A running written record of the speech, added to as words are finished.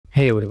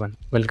Hey everyone,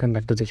 welcome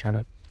back to the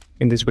channel.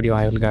 In this video,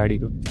 I will guide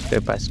you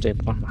step by step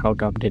on how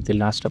to update The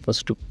Last of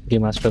Us 2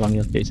 Remastered on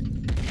your PC.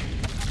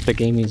 The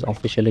game is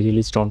officially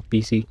released on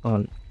PC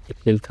on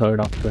April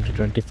 3rd of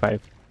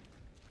 2025.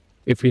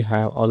 If you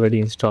have already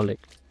installed it,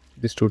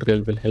 this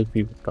tutorial will help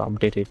you to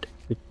update it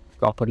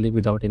properly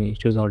without any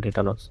issues or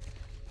data loss.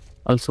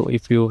 Also,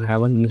 if you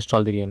haven't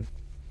installed the game,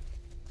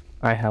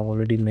 I have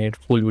already made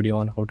full video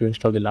on how to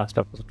install The Last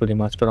of Us 2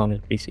 Remastered on your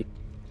PC.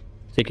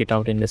 Check it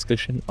out in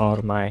description or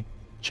my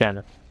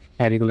channel.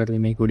 I regularly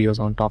make videos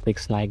on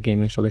topics like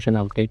game installation,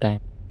 update, and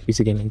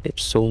PC gaming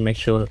tips, so make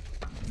sure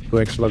to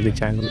explore the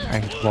channel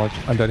and watch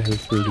other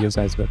helpful videos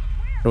as well.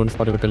 Don't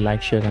forget to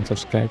like, share, and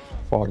subscribe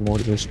for more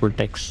useful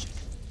tips.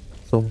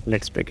 So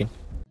let's begin.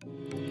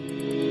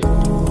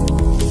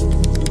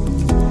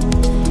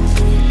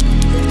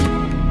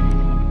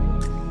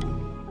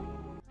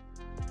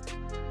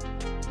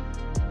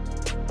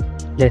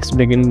 Let's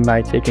begin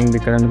by checking the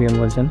current game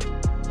version.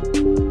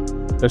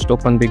 Just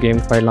open the game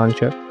file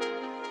launcher,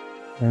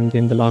 and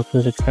in the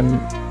launcher section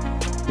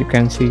you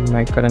can see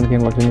my current game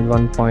version is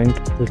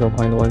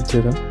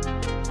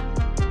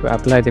 1.0.10. To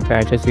apply the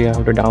patches, you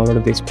have to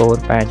download these 4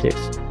 patches.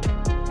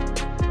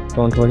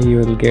 Don't worry, you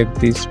will get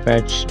this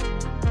patch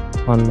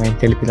on my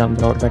Telegram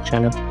broadcast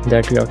channel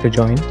that you have to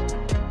join.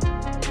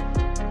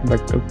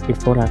 But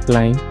before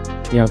applying,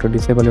 you have to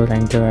disable your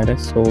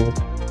antivirus so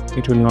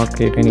it will not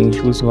create any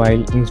issues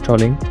while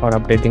installing or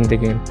updating the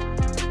game.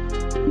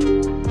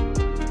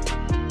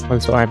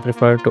 Also, I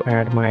prefer to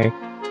add my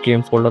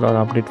game folder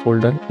or update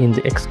folder in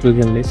the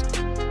exclusion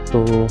list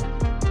so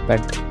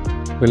that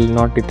will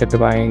not detected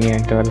by any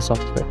antivirus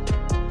software.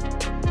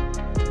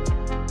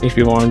 If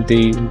you want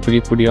the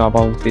brief video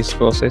about this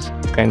process,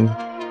 you can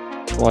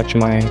watch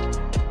my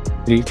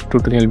brief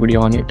tutorial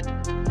video on it.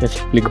 Just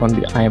click on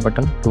the I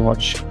button to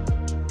watch.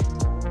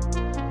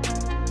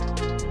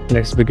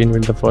 Let's begin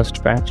with the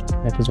first patch,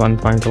 that is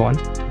 1.1.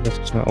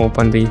 Just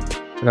open the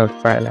root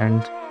file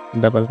and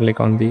double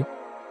click on the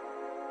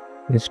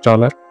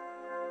installer.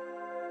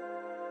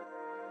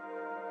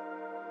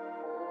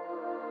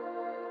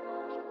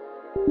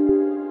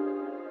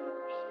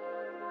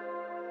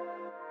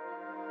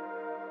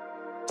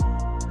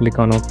 Click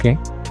on OK.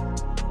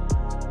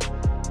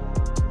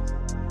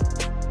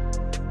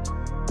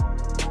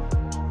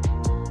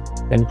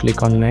 Then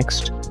click on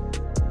next.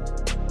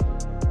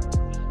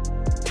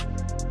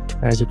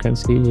 As you can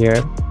see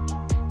here,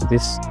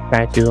 this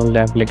patch is only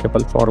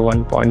applicable for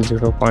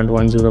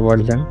 1.0.10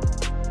 version.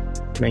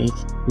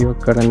 Means your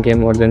current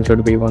game version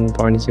should be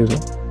 1.0.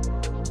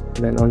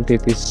 Then only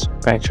this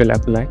patch will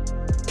apply.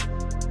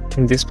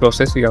 In this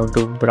process, you have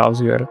to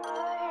browse your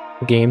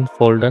game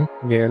folder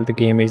where the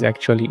game is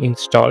actually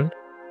installed.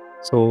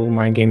 So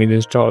my game is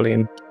installed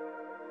in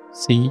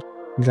C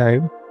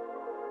drive.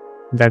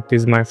 That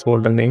is my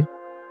folder name.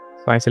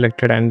 So I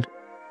selected and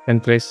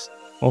then press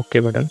OK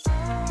button.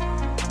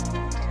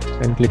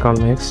 Then click on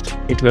next.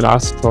 It will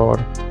ask for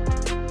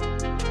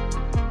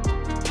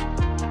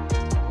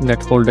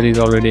that folder is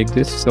already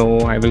exists, so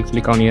I will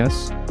click on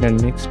yes. Then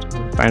next,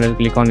 finally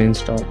click on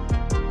install.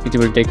 It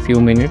will take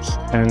few minutes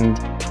and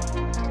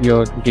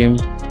your game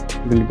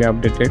will be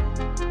updated.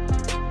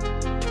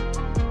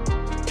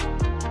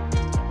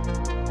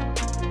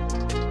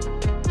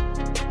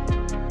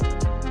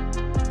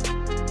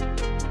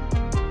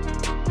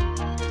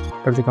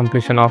 After the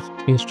completion of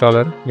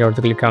installer, you have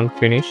to click on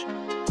finish.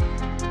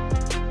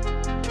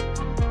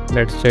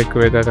 Let's check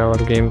whether our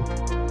game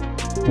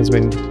has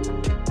been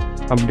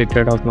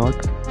updated or not.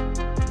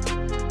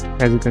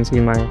 As you can see,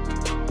 my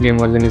game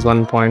version is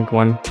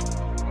 1.1.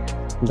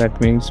 That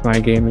means my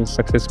game is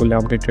successfully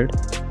updated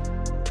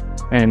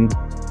and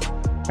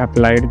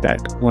applied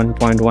that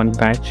 1.1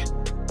 patch.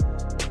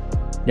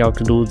 You have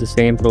to do the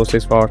same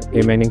process for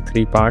remaining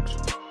 3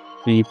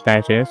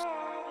 patches.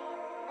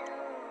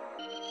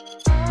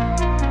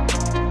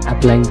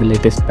 Applying the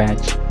latest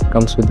patch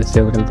comes with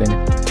several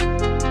benefits.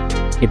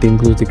 It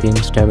improves the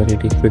game's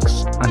stability,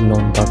 fix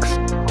unknown bugs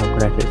or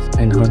crashes,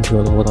 enhance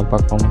your overall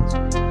performance,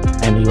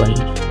 and even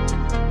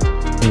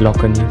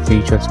unlock new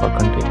features for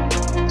content.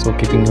 So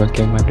keeping your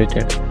game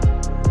updated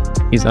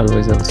is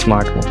always a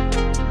smart move.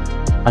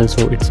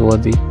 Also, it's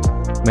worthy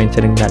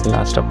mentioning that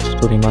Last of Us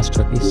 2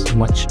 Remastered is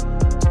much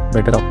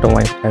better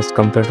optimized as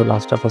compared to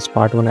Last of Us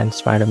Part 1 and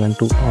Spider-Man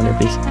 2 on a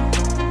PC.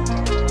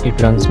 It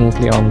runs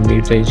smoothly on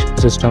mid-range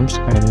systems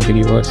and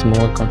delivers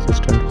more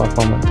consistent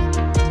performance,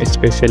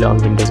 especially on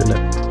Windows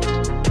 11.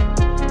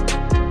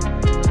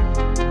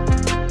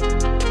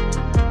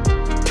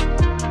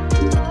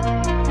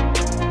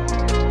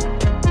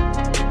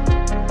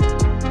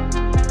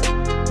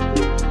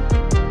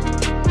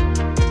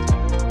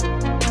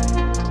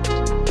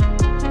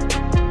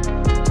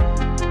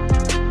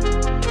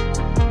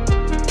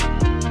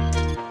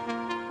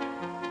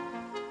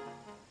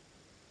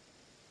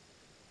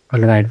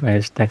 Alright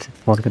guys, that's it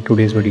for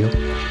today's video.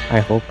 I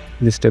hope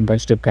this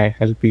step-by-step guide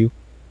helped you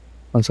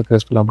on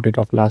successful update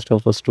of Last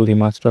of Us 2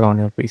 Remastered on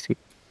your PC.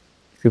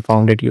 If you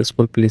found it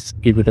useful, please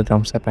give it a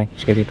thumbs up and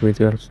share it with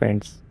your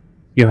friends.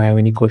 If you have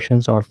any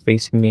questions or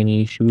facing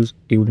any issues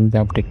during the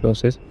update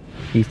process,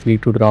 feel free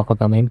to drop a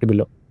comment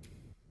below.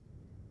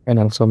 And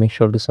also make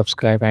sure to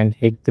subscribe and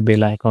hit the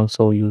bell icon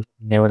so you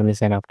never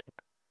miss an update.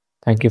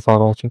 Thank you for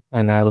watching,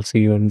 and I will see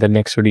you in the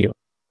next video.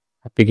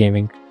 Happy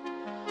gaming.